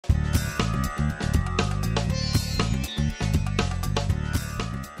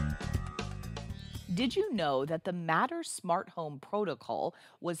Did you know that the Matter smart home protocol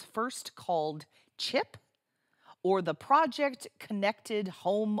was first called CHIP or the Project Connected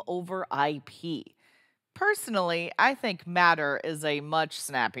Home over IP? Personally, I think Matter is a much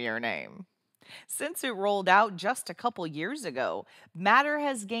snappier name. Since it rolled out just a couple years ago, Matter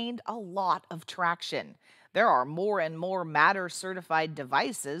has gained a lot of traction. There are more and more Matter certified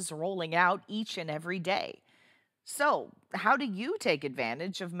devices rolling out each and every day. So, how do you take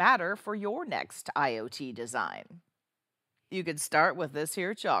advantage of Matter for your next IoT design? You could start with this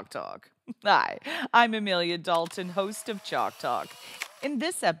here Chalk Talk. Hi, I'm Amelia Dalton, host of Chalk Talk. In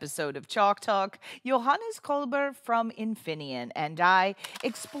this episode of Chalk Talk, Johannes Koblbauer from Infineon and I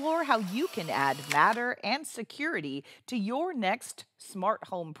explore how you can add Matter and security to your next smart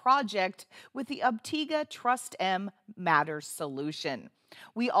home project with the OPTIGA Trust M Matter solution.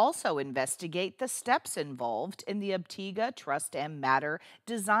 We also investigate the steps involved in the OPTIGA Trust M Matter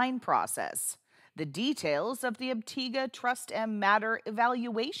design process, the details of the OPTIGA Trust M Matter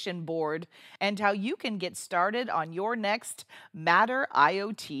evaluation board, and how you can get started on your next Matter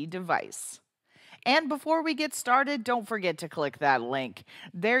IoT device. And before we get started, don't forget to click that link.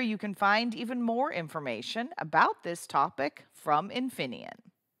 There you can find even more information about this topic from Infineon.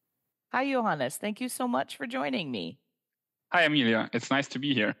 Hi, Johannes. Thank you so much for joining me. Hi, Amelia. It's nice to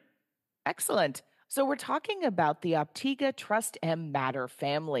be here. Excellent. So we're talking about the OPTIGA Trust M Matter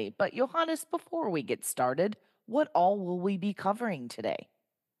family. But Johannes, before we get started, what all will we be covering today?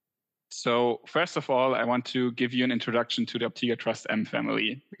 So first of all, I want to give you an introduction to the OPTIGA Trust M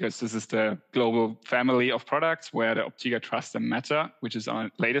family, because this is the global family of products where the OPTIGA Trust M Matter, which is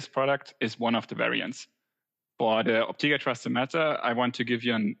our latest product, is one of the variants. For the OPTIGA Trust M Matter, I want to give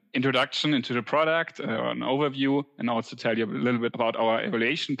you an introduction into the product, an overview, and also tell you a little bit about our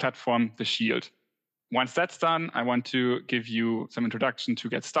evaluation platform, the Shield. Once that's done, I want to give you some introduction to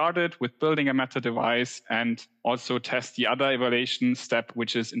get started with building a Matter device and also test the other evaluation step,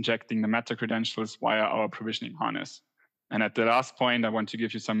 which is injecting the Matter credentials via our provisioning harness. And at the last point, I want to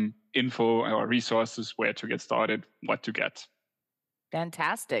give you some info or resources where to get started, what to get.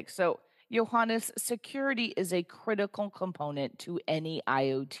 Fantastic. So, Johannes, security is a critical component to any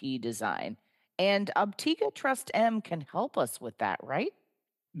IoT design. And OPTIGA Trust M can help us with that, right?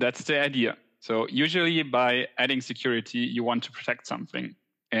 That's the idea. So usually by adding security, you want to protect something.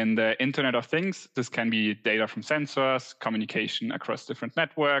 In the Internet of Things, this can be data from sensors, communication across different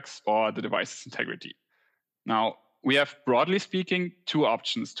networks, or the device's integrity. Now, we have, broadly speaking, two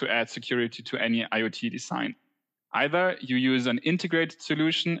options to add security to any IoT design. Either you use an integrated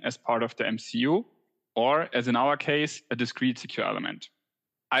solution as part of the MCU, or, as in our case, a discrete secure element.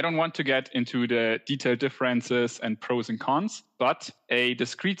 I don't want to get into the detailed differences and pros and cons, but a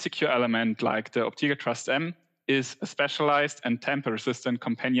discrete secure element like the OPTIGA Trust M is a specialized and tamper-resistant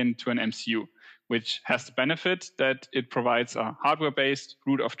companion to an MCU, which has the benefit that it provides a hardware-based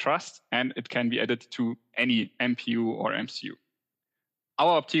root of trust, and it can be added to any MPU or MCU.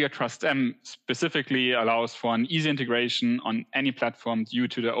 Our OPTIGA Trust M specifically allows for an easy integration on any platform due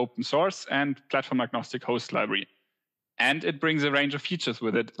to the open source and platform-agnostic host library. And it brings a range of features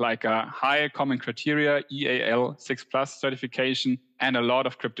with it, like a high common criteria EAL 6+ certification and a lot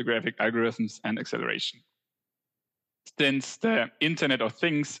of cryptographic algorithms and acceleration. Since the Internet of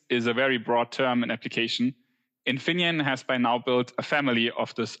Things is a very broad term and application, Infineon has by now built a family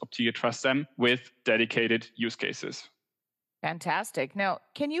of this OPTIGA Trust M with dedicated use cases. Fantastic. Now,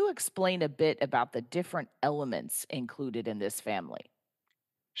 can you explain a bit about the different elements included in this family?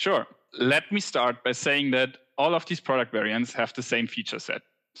 Sure. Let me start by saying that all of these product variants have the same feature set.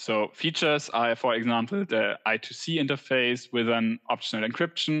 So features are, for example, the I2C interface with an optional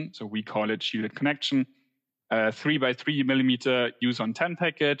encryption, so we call it shielded connection, a 3x3mm use on 10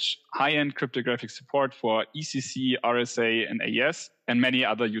 package, high-end cryptographic support for ECC, RSA, and AES, and many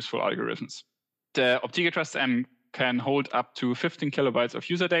other useful algorithms. The OPTIGA Trust M can hold up to 15 kilobytes of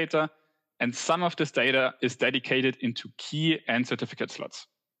user data, and some of this data is dedicated into key and certificate slots.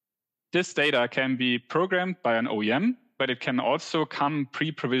 This data can be programmed by an OEM, but it can also come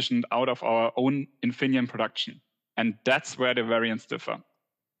pre-provisioned out of our own Infineon production. And that's where the variants differ.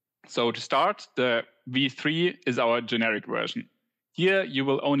 So to start, the V3 is our generic version. Here you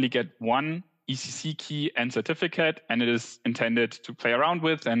will only get one ECC key and certificate, and it is intended to play around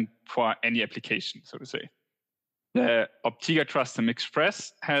with and for any application, so to say. The OPTIGA Trust M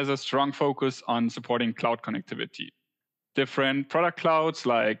Express has a strong focus on supporting cloud connectivity. Different product clouds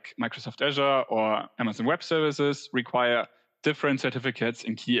like Microsoft Azure or Amazon Web Services require different certificates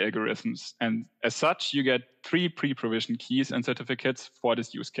and key algorithms. And as such, you get 3 pre-provisioned keys and certificates for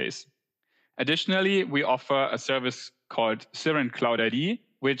this use case. Additionally, we offer a service called Siren Cloud ID,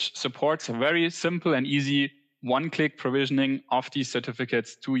 which supports a very simple and easy one-click provisioning of these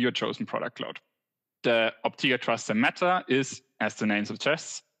certificates to your chosen product cloud. The OPTIGA Trust M Matter is, as the name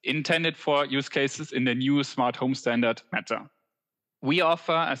suggests, intended for use cases in the new smart home standard Matter. We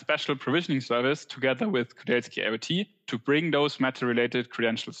offer a special provisioning service together with Koblbauer IoT to bring those Matter-related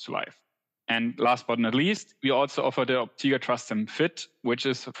credentials to life. And last but not least, we also offer the OPTIGA Trust M Fit, which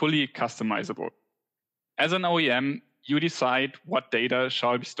is fully customizable. As an OEM, you decide what data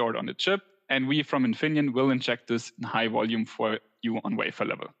shall be stored on the chip, and we from Infineon will inject this in high volume for you on wafer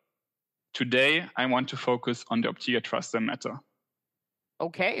level. Today, I want to focus on the OPTIGA Trust M Matter.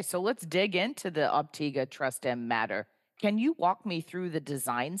 Okay, so let's dig into the OPTIGA Trust M Matter. Can you walk me through the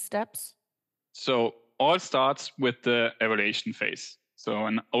design steps? So all starts with the evaluation phase. So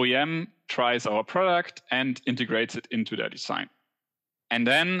an OEM tries our product and integrates it into their design. And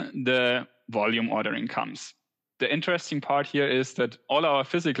then the volume ordering comes. The interesting part here is that all our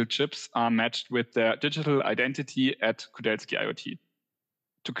physical chips are matched with their digital identity at Koblbauer IoT.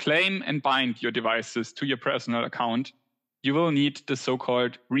 To claim and bind your devices to your personal account, you will need the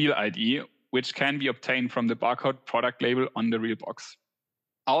so-called Real ID, which can be obtained from the barcode product label on the Real box.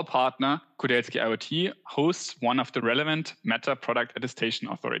 Our partner, Koblbauer IoT, hosts one of the relevant Matter product attestation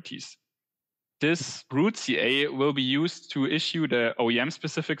authorities. This root CA will be used to issue the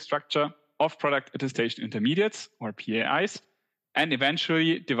OEM-specific structure of product attestation intermediates, or PAIs, and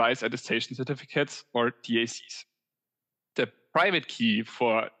eventually device attestation certificates, or DACs. The private key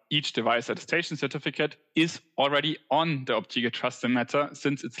for each device attestation certificate is already on the OPTIGA Trust M Matter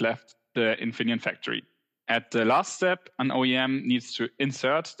since it's left the Infineon factory. At the last step, an OEM needs to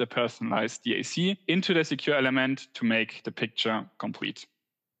insert the personalized DAC into the secure element to make the picture complete.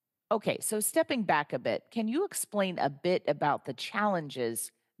 Okay, so stepping back a bit, can you explain a bit about the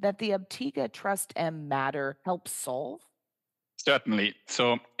challenges that the OPTIGA Trust M Matter helps solve? Certainly.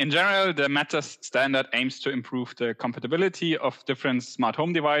 So in general, the Matter standard aims to improve the compatibility of different smart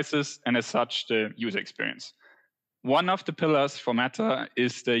home devices and as such, the user experience. One of the pillars for Matter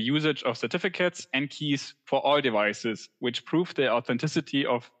is the usage of certificates and keys for all devices, which prove the authenticity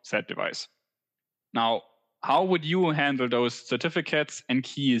of said device. Now, how would you handle those certificates and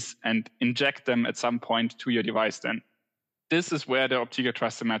keys and inject them at some point to your device then? This is where the OPTIGA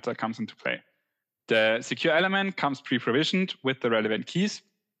Trust M Matter comes into play. The secure element comes pre-provisioned with the relevant keys,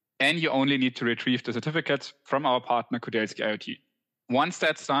 and you only need to retrieve the certificates from our partner, Koblbauer IoT. Once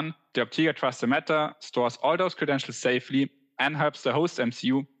that's done, the OPTIGA Trust M Matter stores all those credentials safely and helps the host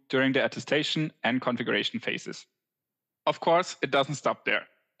MCU during the attestation and configuration phases. Of course, it doesn't stop there.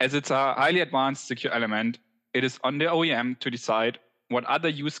 As it's a highly advanced secure element, it is on the OEM to decide what other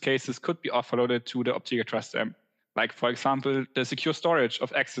use cases could be offloaded to the OPTIGA Trust M, like, for example, the secure storage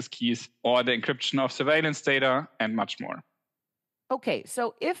of access keys or the encryption of surveillance data and much more. Okay,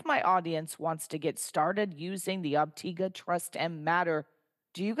 so if my audience wants to get started using the OPTIGA Trust M Matter,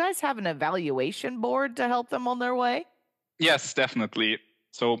 do you guys have an evaluation board to help them on their way? Yes, definitely.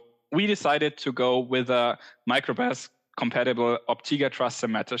 So we decided to go with a microbus compatible OPTIGA Trust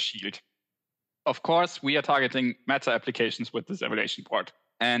M Matter shield. Of course, we are targeting Matter applications with this evaluation board.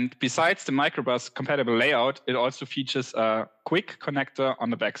 And besides the microbus compatible layout, it also features a quick connector on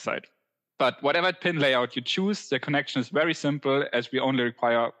the backside. But whatever pin layout you choose, the connection is very simple as we only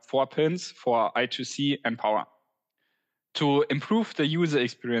require 4 pins for I2C and power. To improve the user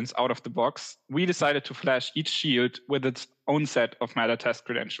experience out of the box, we decided to flash each shield with its own set of Matter test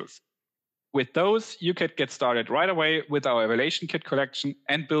credentials. With those, you could get started right away with our evaluation kit collection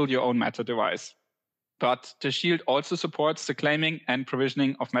and build your own Matter device. But the shield also supports the claiming and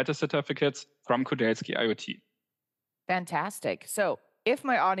provisioning of Matter certificates from Koblbauer IoT. Fantastic. So if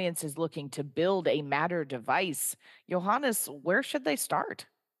my audience is looking to build a Matter device, Johannes, where should they start?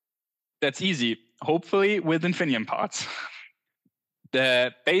 That's easy, hopefully with Infineon parts.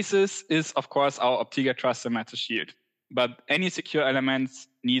 The basis is, of course, our OPTIGA Trust M Matter shield, but any secure elements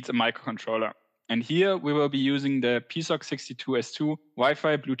needs a microcontroller. And here we will be using the PSOC62S2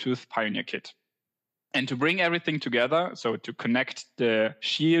 Wi-Fi Bluetooth Pioneer Kit. And to bring everything together, so to connect the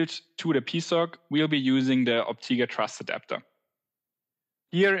shield to the PSOC, we'll be using the OPTIGA Trust adapter.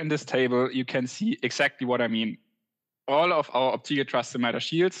 Here in this table, you can see exactly what I mean. All of our OPTIGA Trust M Matter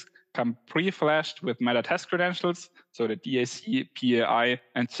shields come pre-flashed with Matter test credentials, so the DAC, PAI,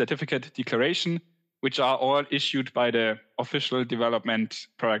 and certificate declaration, which are all issued by the official development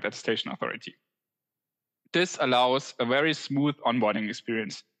product attestation authority. This allows a very smooth onboarding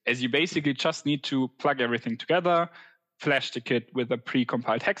experience, as you basically just need to plug everything together, flash the kit with a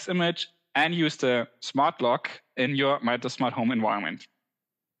pre-compiled hex image, and use the smart lock in your Matter smart home environment.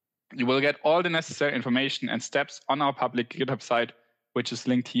 You will get all the necessary information and steps on our public GitHub site which is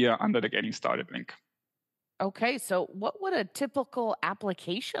linked here under the Getting Started link. Okay, so what would a typical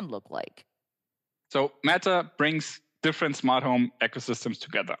application look like? So Matter brings different smart home ecosystems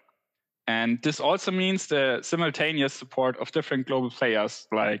together. And this also means the simultaneous support of different global players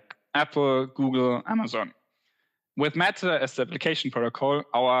like Apple, Google, Amazon. With Matter as the application protocol,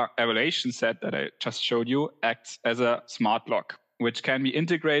 our evaluation set that I just showed you acts as a smart lock, which can be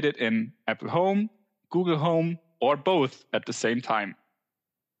integrated in Apple Home, Google Home, or both at the same time.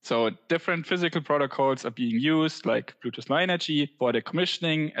 So different physical protocols are being used, like Bluetooth Low Energy for the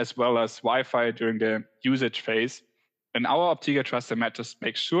commissioning, as well as Wi-Fi during the usage phase. And our OPTIGA Trust M Matter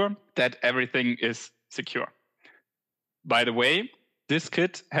makes sure that everything is secure. By the way, this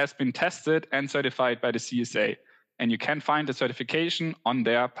kit has been tested and certified by the CSA, and you can find the certification on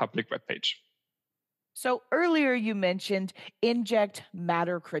their public webpage. So earlier you mentioned inject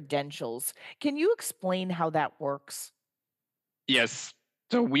Matter credentials. Can you explain how that works? Yes.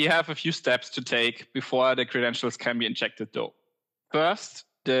 So we have a few steps to take before the credentials can be injected, though. First,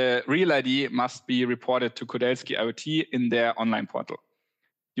 the real ID must be reported to Koblbauer IoT in their online portal.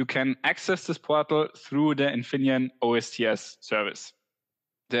 You can access this portal through the Infineon OSTS service.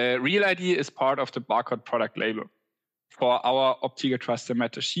 The real ID is part of the barcode product label. For our OPTIGA Trust M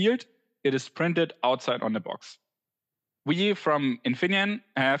Matter shield, it is printed outside on the box. We from Infineon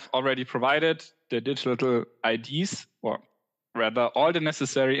have already provided the digital IDs, or rather all the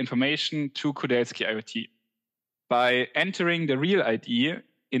necessary information to Koblbauer IoT. By entering the real ID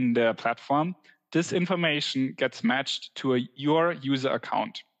in the platform, this information gets matched to your user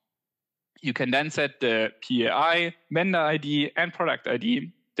account. You can then set the PAI, vendor ID, and product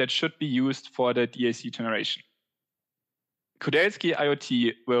ID that should be used for the DAC generation. Koblbauer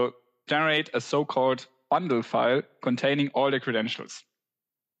IoT will generate a so-called bundle file containing all the credentials.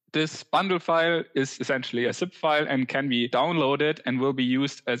 This bundle file is essentially a zip file and can be downloaded and will be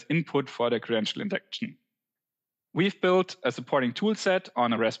used as input for the credential injection. We've built a supporting toolset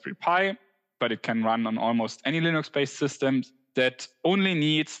on a Raspberry Pi, but it can run on almost any Linux-based system that only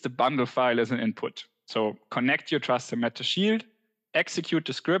needs the bundle file as an input. So connect your Trust M Matter shield, execute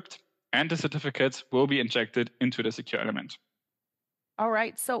the script, and the certificates will be injected into the secure element. All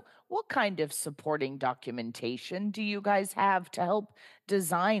right, so what kind of supporting documentation do you guys have to help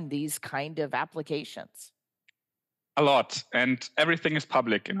design these kind of applications? A lot, and everything is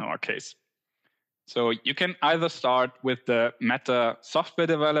public in our case. So you can either start with the Matter software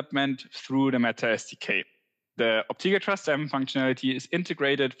development through the Matter SDK. The OPTIGA Trust M functionality is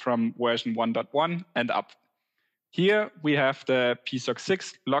integrated from version 1.1 and up. Here we have the PSOC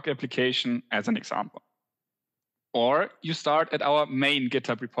 6 log application as an example. Or you start at our main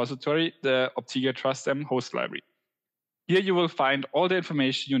GitHub repository, the OPTIGA Trust M host library. Here you will find all the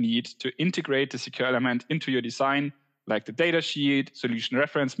information you need to integrate the secure element into your design, like the datasheet, solution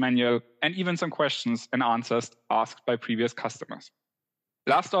reference manual, and even some questions and answers asked by previous customers.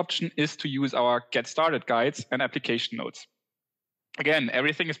 Last option is to use our Get Started guides and application notes. Again,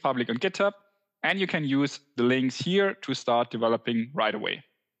 everything is public on GitHub, and you can use the links here to start developing right away.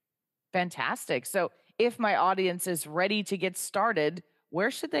 Fantastic. So if my audience is ready to get started, where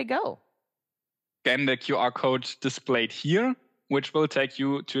should they go? Scan the QR code displayed here, which will take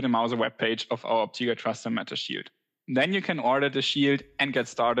you to the Mauser webpage of our OPTIGA Trust M Matter shield. Then you can order the shield and get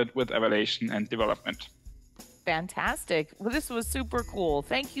started with evaluation and development. Fantastic. Well, this was super cool.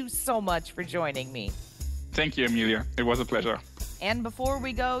 Thank you so much for joining me. Thank you, Amelia. It was a pleasure. And before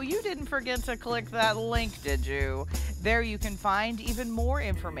we go, you didn't forget to click that link, did you? There you can find even more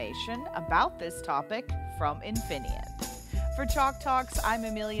information about this topic from Infineon. For Chalk Talks, I'm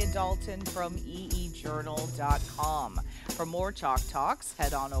Amelia Dalton from eejournal.com. For more Chalk Talks,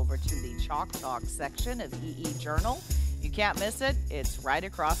 head on over to the Chalk Talks section of EE Journal. You can't miss it, it's right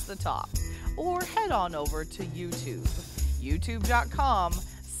across the top. Or head on over to YouTube,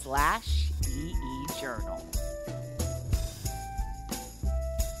 youtube.com/EE Journal.